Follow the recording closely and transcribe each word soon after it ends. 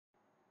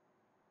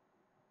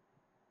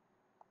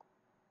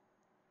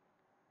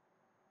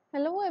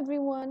Hello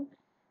everyone,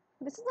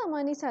 this is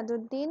Amani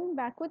Saduddin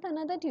back with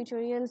another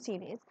tutorial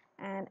series,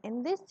 and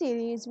in this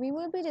series we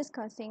will be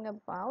discussing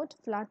about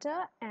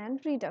Flutter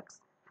and Redux,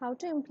 how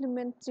to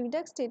implement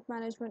Redux state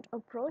management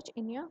approach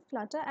in your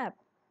Flutter app.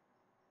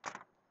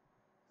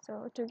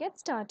 So to get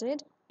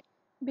started,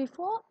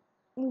 before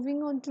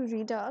moving on to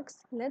Redux,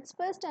 let's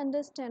first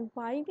understand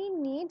why we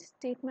need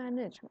state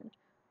management.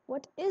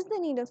 What is the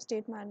need of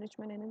state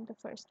management in the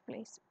first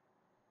place?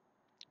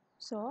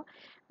 So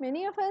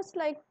many of us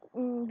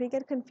we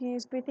get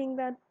confused. We think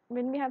that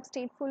when we have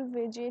stateful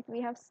widget,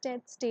 we have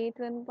state.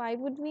 Then why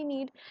would we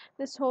need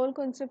this whole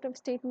concept of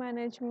state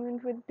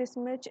management with this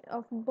much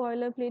of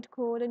boilerplate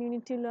code, and you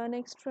need to learn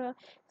extra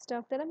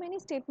stuff? There are many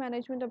state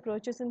management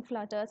approaches in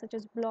Flutter, such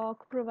as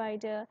block,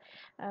 provider,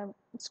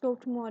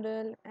 scoped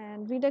model,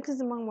 and Redux is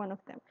among one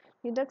of them.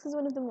 Redux is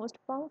one of the most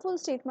powerful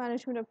state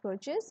management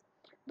approaches.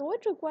 Though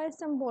it requires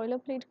some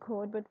boilerplate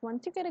code, but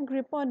once you get a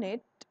grip on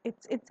it,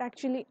 it's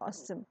actually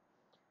awesome.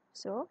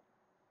 So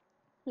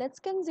let's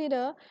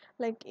consider,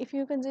 like, if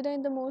you consider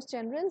in the most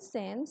general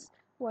sense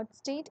what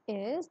state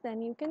is, then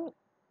you can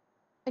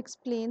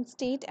explain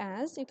state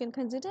as, you can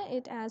consider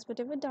it as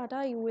whatever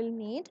data you will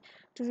need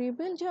to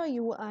rebuild your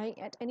UI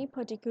at any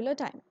particular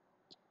time,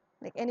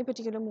 like any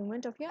particular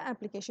moment of your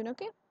application.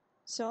 Okay,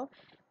 so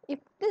if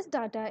this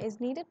data is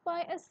needed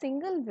by a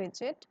single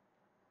widget,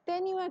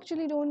 then you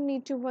actually don't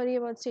need to worry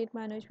about state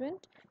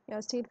management. Your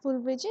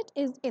stateful widget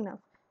is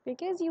enough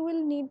because you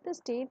will need the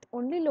state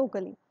only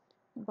locally.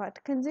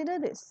 But consider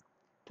this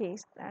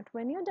case that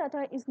when your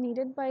data is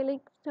needed by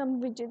like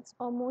some widgets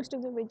or most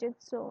of the widgets,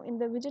 so in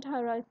the widget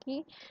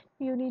hierarchy,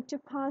 you need to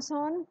pass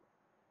on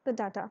the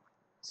data.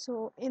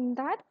 So in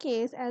that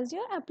case, as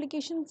your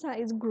application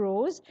size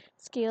grows,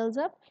 scales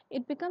up,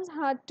 it becomes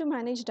hard to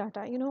manage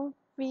data.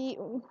 We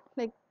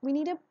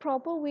need a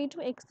proper way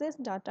to access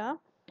data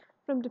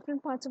from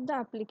different parts of the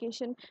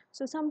application.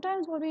 So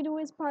sometimes what we do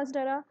is pass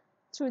data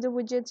through the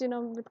widgets,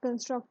 with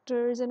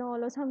constructors and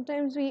all, or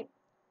sometimes we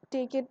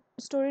take it,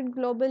 store it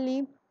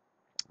globally,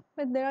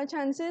 but there are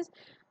chances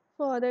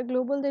for the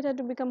global data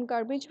to become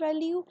garbage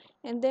value.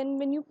 And then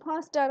when you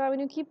pass data, when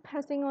you keep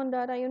passing on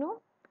data,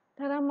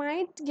 data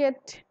might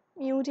get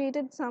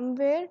mutated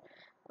somewhere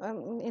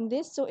in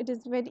this, so it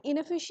is very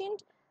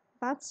inefficient.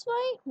 That's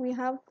why we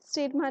have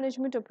state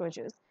management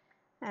approaches,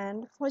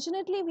 and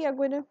fortunately we are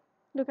going to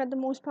look at the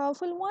most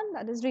powerful one,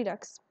 that is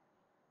Redux.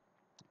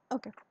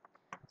 Okay,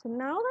 so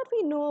now that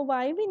we know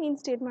why we need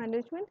state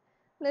management,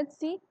 let's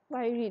see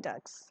why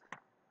Redux.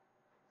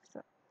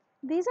 So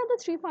these are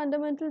the three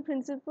fundamental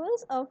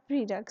principles of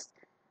Redux.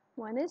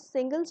 One is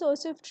single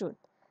source of truth.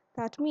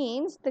 That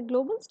means the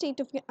global state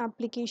of your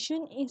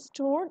application is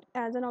stored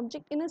as an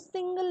object in a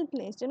single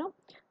place.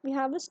 We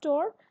have a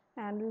store,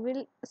 and we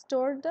will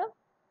store the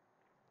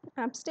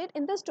app state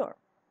in the store.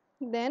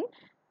 Then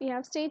we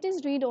have state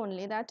is read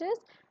only. That is,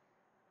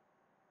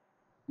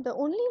 the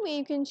only way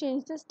you can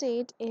change the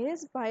state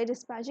is by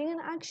dispatching an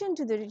action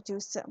to the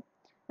reducer.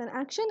 An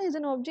action is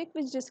an object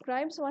which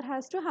describes what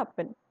has to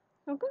happen.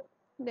 Okay?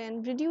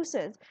 Then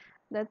reducers.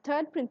 The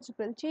third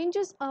principle,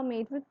 changes are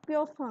made with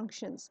pure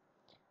functions.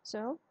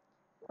 So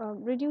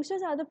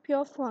reducers are the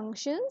pure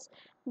functions.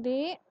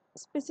 They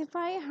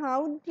specify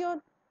how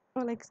your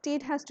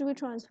state has to be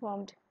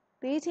transformed.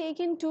 They take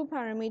in two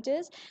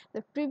parameters,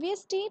 the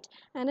previous state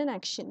and an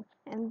action,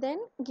 and then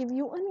give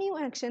you a new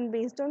action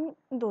based on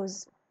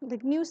those, the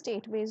new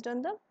state based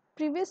on the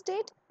previous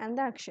state and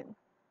the action.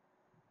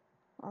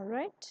 All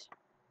right,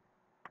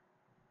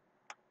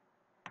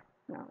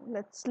 now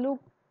let's look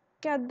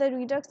at the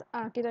Redux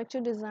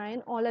architecture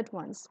design all at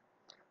once.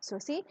 So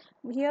see,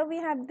 here we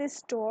have this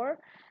store,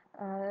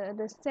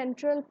 the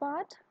central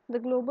part, the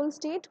global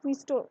state, we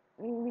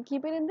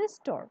keep it in this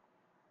store.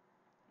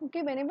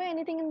 Okay, whenever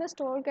anything in the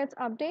store gets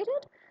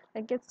updated,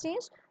 like gets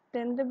changed,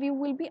 then the view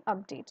will be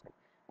updated.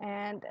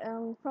 And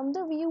from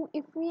the view,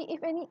 if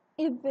any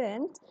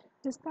event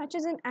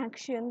dispatches an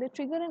action, they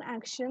trigger an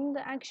action,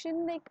 the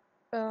action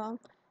uh,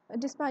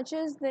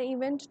 dispatches the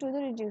event to the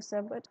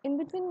reducer. But in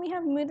between we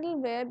have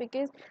middleware,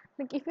 because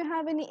like if you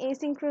have any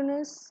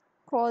asynchronous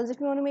calls,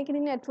 if you want to make any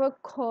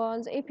network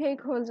calls, API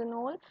calls and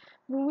all,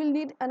 we will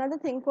need another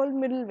thing called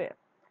middleware.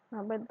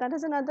 But that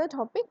is another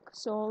topic.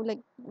 So like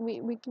we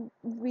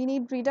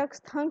need Redux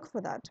thunk for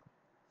that.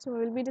 So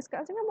we will be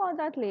discussing about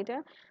that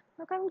later.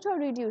 Now coming to a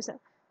reducer.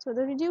 So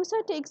the reducer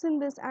takes in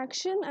this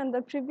action and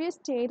the previous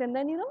state, and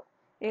then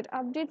it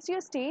updates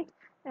your state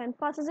and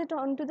passes it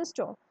on to the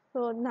store.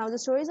 So now the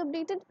store is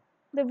updated,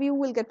 the view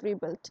will get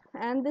rebuilt,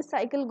 and this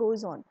cycle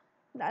goes on.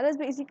 That is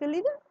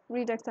basically the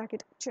Redux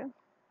architecture.